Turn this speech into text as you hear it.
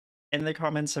In the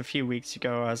comments a few weeks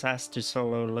ago, I was asked to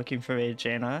solo looking for a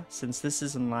Jaina. Since this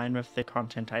is in line with the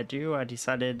content I do, I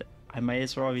decided I might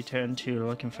as well return to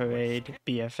looking for a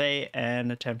BFA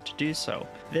and attempt to do so.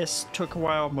 This took a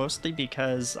while mostly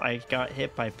because I got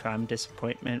hit by prime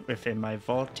disappointment within my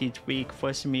vault each week,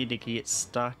 forcing me to get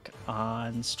stuck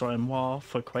on Stormwall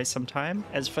for quite some time.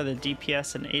 As for the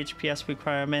DPS and HPS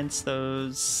requirements,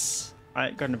 those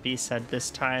aren't going to be said this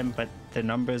time, but the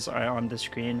numbers are on the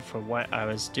screen for what I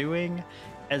was doing.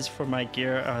 As for my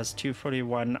gear, I was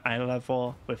 241 eye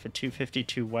level with a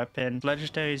 252 weapon.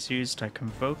 Legendaries used I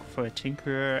Convoke for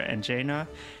Tinker and Jaina,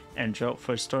 and Jolt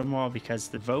for Stormwall because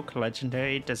the Voke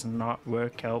legendary does not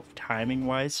work out timing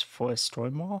wise for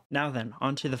Stormwall. Now then,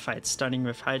 onto the fight, starting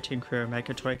with high Tinker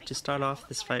Mekkatorque. To start off,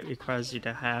 this fight requires you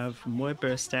to have more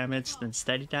burst damage than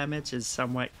steady damage, is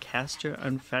somewhat caster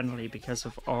unfriendly because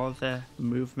of all the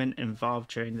movement involved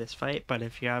during this fight, but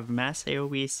if you have mass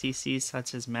AoE CCs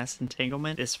such as mass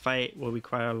entanglement, this fight will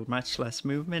require much less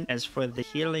movement. As for the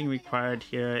healing required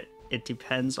here, it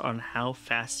depends on how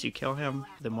fast you kill him.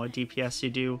 The more DPS you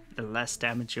do, the less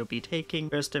damage you'll be taking.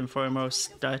 First and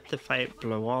foremost, start the fight,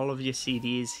 blow all of your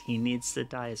CDs. He needs to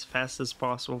die as fast as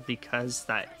possible because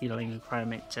that healing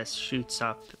requirement just shoots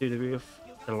up through the roof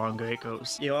the longer it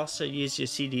goes. You also use your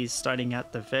CDs starting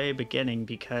at the very beginning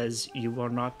because you will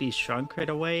not be shrunk right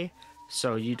away,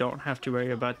 so you don't have to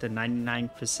worry about the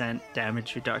 99%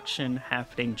 damage reduction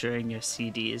happening during your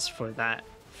CDs for that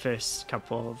first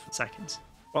couple of seconds.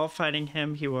 While fighting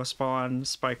him, he will spawn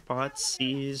spike bots.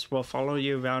 These will follow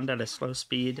you around at a slow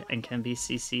speed and can be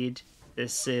CC'd.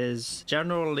 This is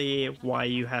generally why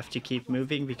you have to keep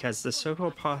moving, because the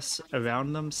circle pass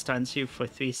around them stuns you for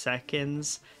 3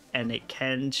 seconds and it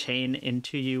can chain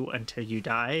into you until you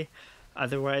die.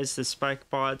 Otherwise, the spike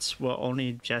bots will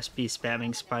only just be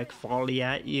spamming spike volley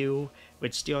at you,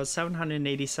 which deals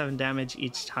 787 damage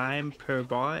each time per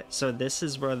bot. So this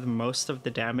is where the most of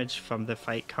the damage from the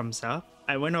fight comes up.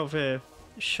 I went over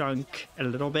Shrunk a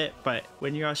little bit, but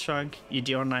when you are Shrunk, you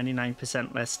deal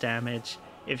 99% less damage.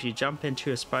 If you jump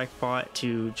into a spike bot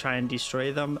to try and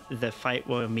destroy them, the fight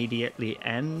will immediately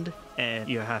end and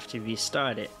you have to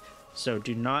restart it. So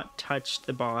do not touch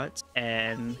the bots,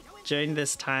 and during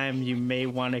this time you may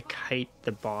want to kite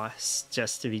the boss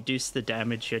just to reduce the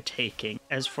damage you're taking.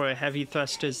 As for heavy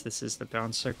thrusters, this is the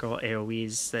brown circle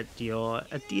AoEs that deal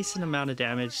a decent amount of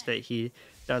damage that he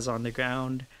does on the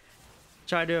ground.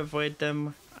 Try to avoid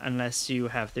them unless you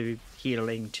have the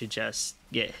healing to just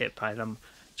get hit by them.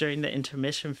 During the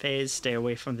intermission phase, stay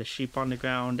away from the sheep on the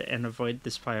ground and avoid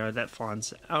the spire that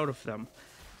fawns out of them.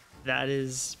 That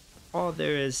is all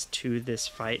there is to this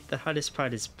fight. The hardest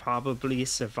part is probably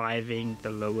surviving the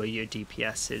lower your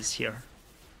DPS is here.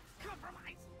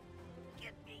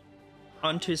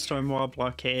 Onto Stormwall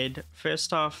Blockade.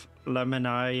 First off,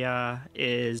 Luminaria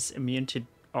is immune to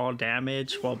all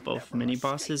damage while both mini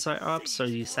bosses are up, so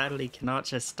you sadly cannot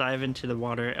just dive into the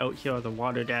water, out-heal the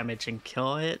water damage and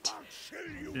kill it.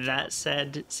 That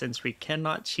said, since we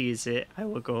cannot cheese it, I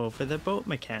will go over the boat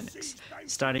mechanics.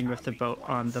 Starting with the boat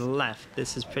on the left,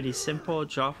 this is pretty simple.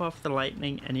 Drop off the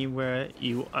lightning anywhere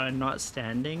you are not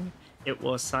standing. It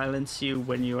will silence you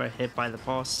when you are hit by the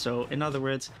boss, so in other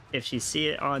words, if you see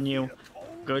it on you,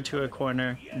 go to a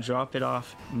corner, drop it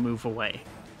off, move away.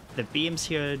 The beams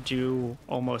here do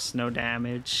almost no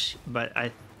damage, but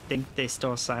I think they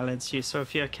still silence you, so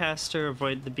if you're a caster,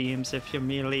 avoid the beams. If you're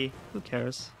melee, who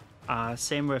cares?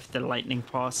 Same with the lightning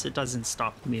pulse, it doesn't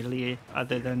stop melee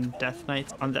other than Death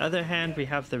Knights. On the other hand, we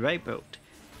have the right boat.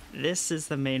 This is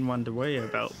the main one to worry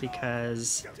about,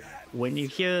 because when you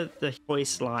hear the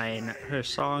voice line, "Her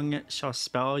song shall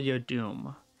spell your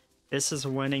doom," this is a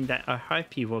warning that a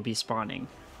harpy will be spawning.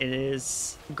 It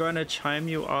is going to chime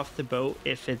you off the boat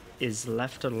if it is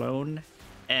left alone,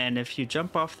 and if you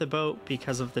jump off the boat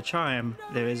because of the chime,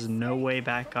 there is no way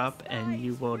back up and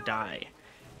you will die.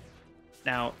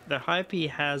 Now, the harpy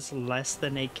has less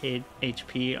than 8k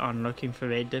HP on looking for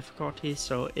raid difficulty,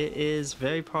 so it is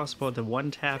very possible to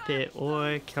one-tap it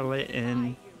or kill it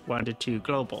in 1 to 2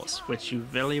 globals, which you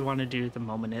really want to do the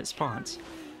moment it spawns.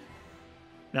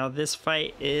 Now, this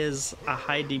fight is a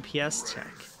high DPS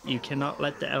check. You cannot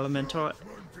let the elemental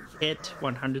hit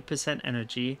 100%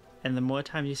 energy, and the more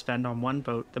time you spend on one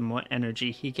boat, the more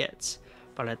energy he gets.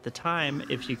 But at the time,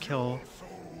 if you kill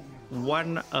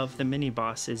one of the mini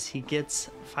bosses, he gets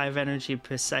 5 energy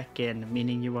per second,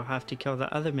 meaning you will have to kill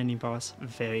the other mini boss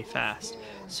very fast.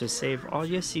 So save all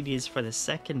your CDs for the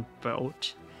second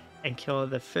boat and kill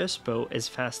the first boat as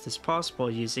fast as possible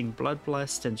using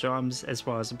Bloodlust and drums as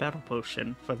well as a battle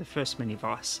potion for the first mini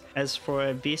boss. As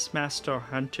for Beastmaster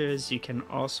Hunters, you can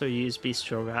also use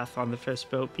Bestial Wrath on the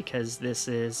first boat because this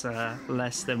is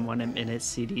less than 1 minute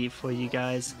CD for you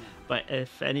guys. But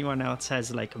if anyone else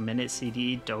has like a minute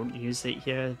CD, don't use it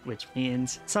here, which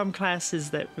means some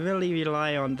classes that really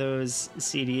rely on those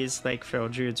CDs like Feral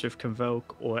Druids with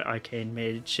Convoke or Arcane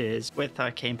Mages with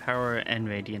Arcane Power and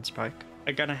Radiant Spark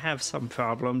are gonna have some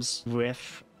problems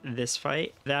with this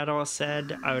fight. That all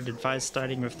said, I would advise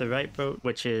starting with the right boat,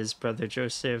 which is Brother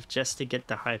Joseph, just to get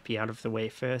the Harpy out of the way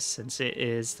first, since it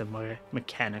is the more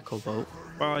mechanical boat.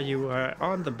 While you are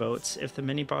on the boats, if the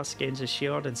mini-boss gains a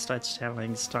shield and starts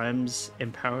channeling Storm's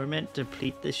empowerment,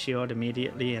 deplete the shield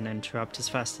immediately and interrupt as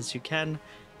fast as you can.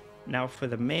 Now for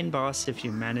the main boss, if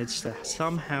you manage to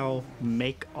somehow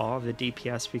make all the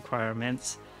DPS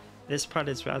requirements, this part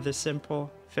is rather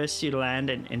simple. First you land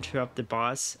and interrupt the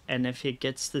boss, and if it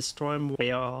gets the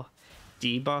Stormwall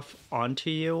debuff onto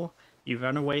you, you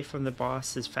run away from the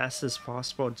boss as fast as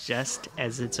possible just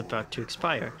as it's about to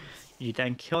expire. You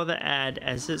then kill the ad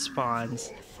as it spawns.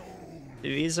 The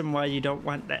reason why you don't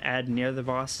want the ad near the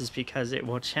boss is because it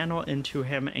will channel into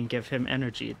him and give him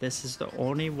energy. This is the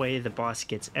only way the boss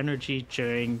gets energy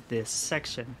during this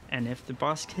section, and if the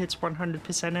boss hits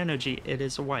 100% energy, it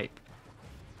is a wipe.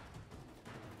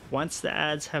 Once the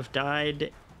ads have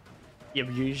died, you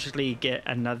usually get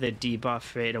another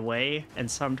debuff right away,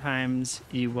 and sometimes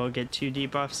you will get 2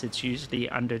 debuffs. It's usually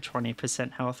under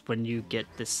 20% health when you get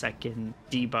the second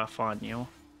debuff on you.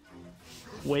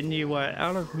 When you are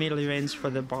out of melee range for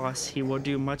the boss, he will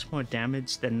do much more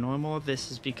damage than normal. This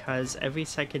is because every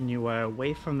second you are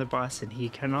away from the boss and he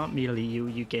cannot melee you,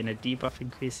 you gain a debuff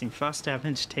increasing frost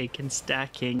damage taken,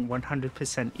 stacking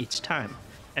 100% each time.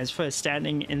 As for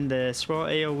standing in the swirl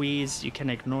AoEs, you can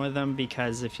ignore them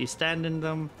because if you stand in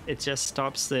them, it just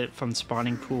stops it from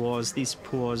spawning pools. These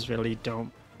pools really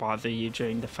don't bother you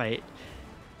during the fight.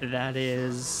 That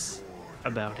is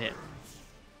about it.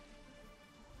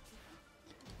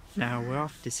 Now we're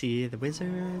off to see the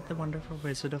wizard, the wonderful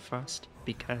Wizard of Frost,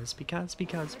 because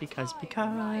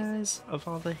of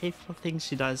all the hateful things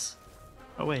she does.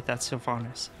 Oh wait, that's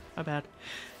Sylvanas. My bad.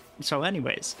 So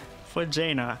anyways, for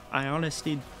Jaina, I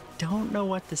honestly don't know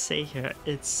what to say here.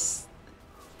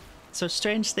 So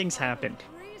strange things happened.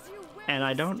 And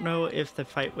I don't know if the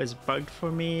fight was bugged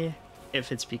for me,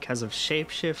 if it's because of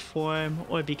shapeshift form,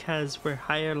 or because we're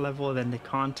higher level than the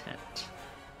content.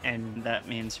 And that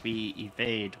means we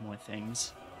evade more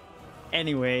things.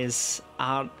 Anyways,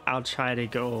 I'll try to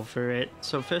go over it.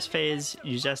 So first phase,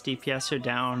 you just DPS her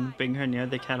down, bring her near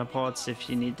the catapults if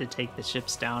you need to take the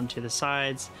ships down to the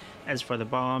sides. As for the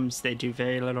bombs, they do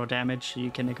very little damage, so you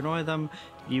can ignore them.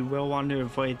 You will want to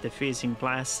avoid the freezing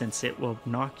blast since it will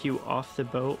knock you off the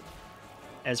boat.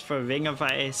 As for Ring of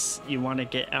Ice, you want to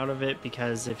get out of it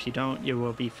because if you don't, you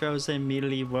will be frozen.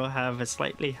 Melee will have a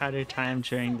slightly harder time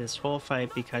during this whole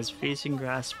fight because Freezing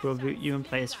Grasp will root you in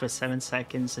place for 7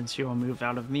 seconds since you will move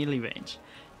out of melee range.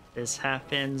 This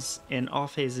happens in all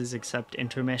phases except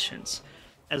intermissions.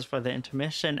 As for the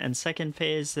intermission and second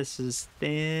phase, this is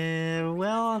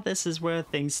where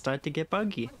things start to get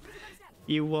buggy.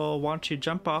 You will want to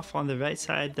jump off on the right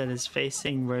side that is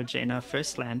facing where Jaina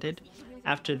first landed.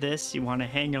 After this, you want to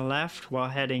hang a left while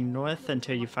heading north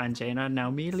until you find Jaina. Now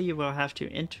melee will have to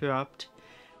interrupt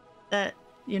that,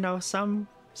 some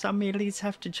melees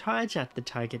have to charge at the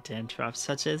target to interrupt,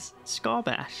 such as Skull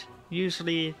Bash.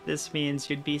 Usually this means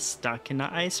you'd be stuck in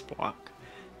an ice block.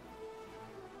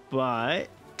 But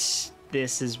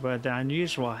this is where the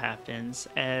unusual happens,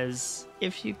 as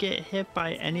if you get hit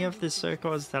by any of the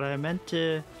circles that are meant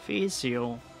to freeze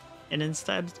you, and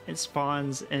instead it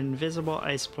spawns an invisible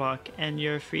ice block and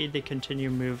you're free to continue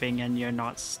moving and you're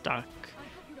not stuck.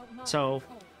 So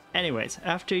anyways,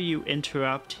 after you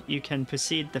interrupt, you can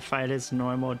proceed to fight as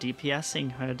normal,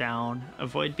 DPSing her down,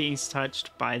 avoid being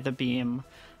touched by the beam.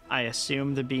 I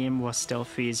assume the beam will still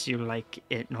freeze you like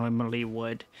it normally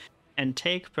would. And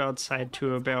take broadside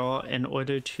to a barrel in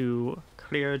order to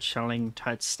clear Chilling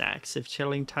Touch stacks. If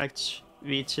Chilling Touch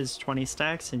reaches 20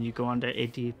 stacks and you go under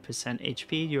 80%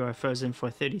 HP, you are frozen for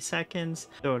 30 seconds.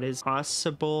 Though it is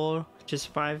possible to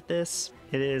survive this,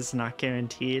 it is not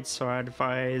guaranteed, so I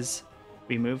advise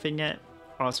removing it.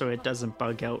 Also, it doesn't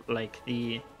bug out like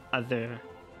the other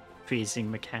freezing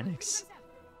mechanics.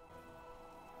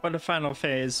 For the final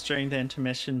phase, during the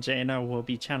intermission, Jaina will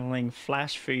be channeling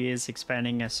Flash Freeze,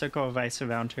 expanding a circle of ice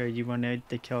around her. You will need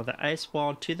to kill the ice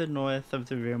wall to the north of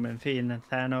the room and feed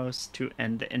Thanos to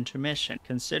end the intermission.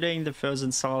 Considering the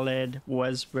frozen solid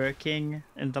was working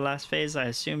in the last phase, I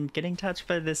assumed getting touched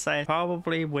by this ice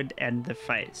probably would end the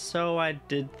fight. So I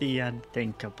did the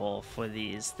unthinkable for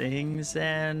these things,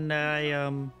 and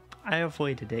I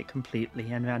avoided it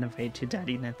completely and ran away to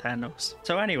Daddy Thanos.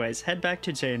 So anyways, head back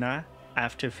to Jaina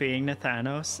after freeing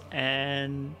Thanos,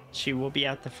 and she will be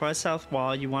at the far south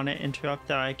wall. You want to interrupt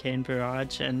the arcane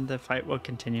barrage and the fight will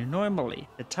continue normally.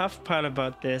 The tough part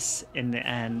about this in the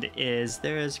end is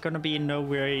there is going to be no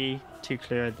way to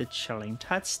clear the chilling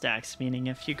touch stacks, meaning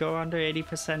if you go under 80%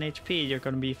 HP, you're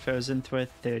going to be frozen for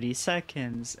 30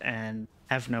 seconds and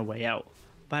have no way out.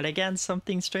 But again,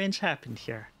 something strange happened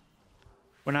here.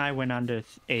 When I went under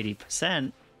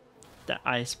 80%, the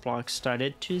ice blocks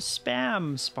started to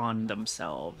spam spawn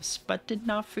themselves, but did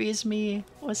not freeze me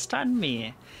or stun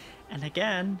me, and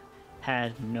again,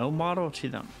 had no model to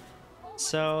them.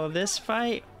 So this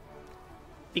fight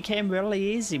became really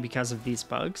easy because of these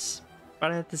bugs,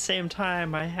 but at the same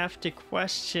time, I have to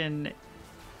question,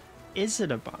 is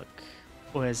it a bug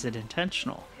or is it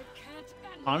intentional?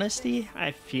 Honestly,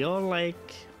 I feel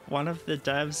like one of the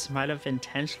devs might have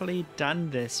intentionally done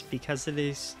this because it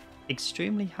is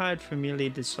extremely hard for Melee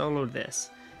to solo this.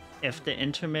 If the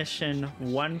intermission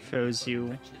one froze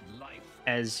you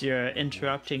as you're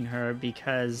interrupting her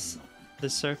because the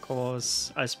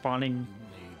circles are spawning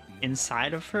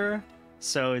inside of her,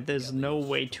 so there's no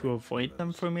way to avoid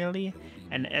them for Melee.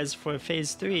 And as for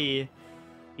phase 3,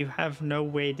 you have no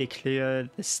way to clear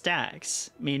the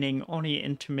stacks, meaning only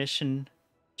intermission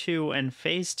 2 and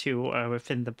phase 2 are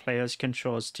within the player's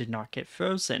controls to not get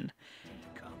frozen.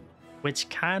 Which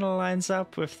kind of lines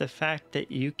up with the fact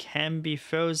that you can be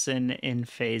frozen in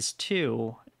phase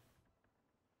 2.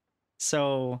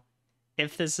 So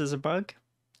if this is a bug,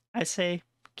 I say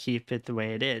keep it the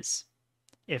way it is.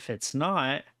 If it's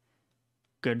not,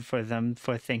 good for them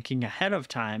for thinking ahead of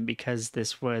time, because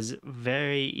this was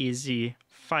very easy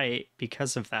fight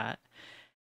because of that.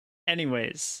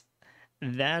 Anyways,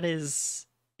 that is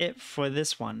it for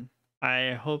this one.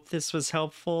 I hope this was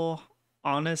helpful.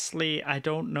 Honestly, I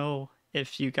don't know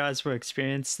if you guys will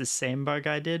experience the same bug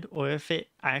I did or if it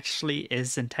actually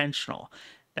is intentional.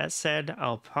 That said,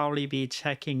 I'll probably be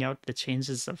checking out the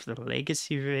changes of the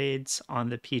legacy raids on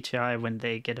the PTI when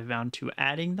they get around to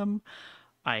adding them.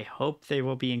 I hope they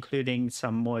will be including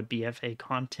some more BFA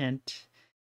content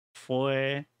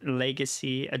for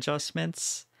legacy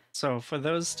adjustments. So for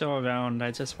those still around, I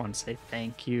just want to say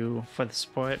thank you for the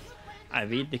support. I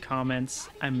read the comments.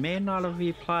 I may not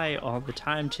reply all the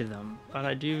time to them, but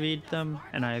I do read them,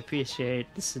 and I appreciate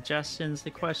the suggestions,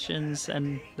 the questions,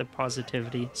 and the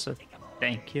positivity, so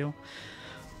thank you.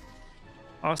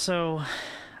 Also,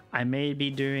 I may be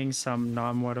doing some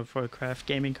non-World of Warcraft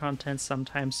gaming content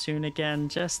sometime soon again,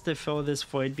 just to fill this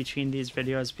void between these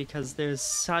videos, because there's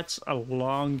such a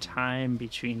long time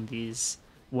between these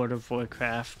World of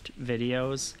Warcraft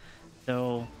videos,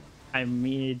 though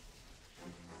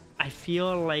I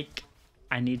feel like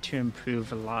I need to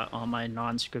improve a lot on my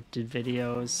non-scripted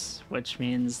videos, which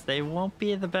means they won't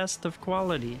be the best of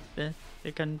quality. They're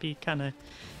gonna be kind of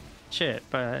shit,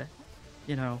 but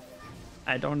you know,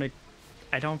 I don't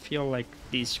feel like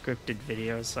these scripted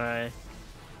videos are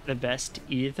the best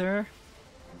either.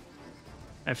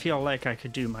 I feel like I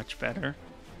could do much better.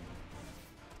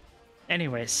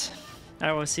 Anyways,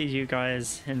 I will see you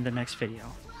guys in the next video.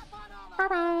 Bye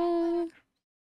bye!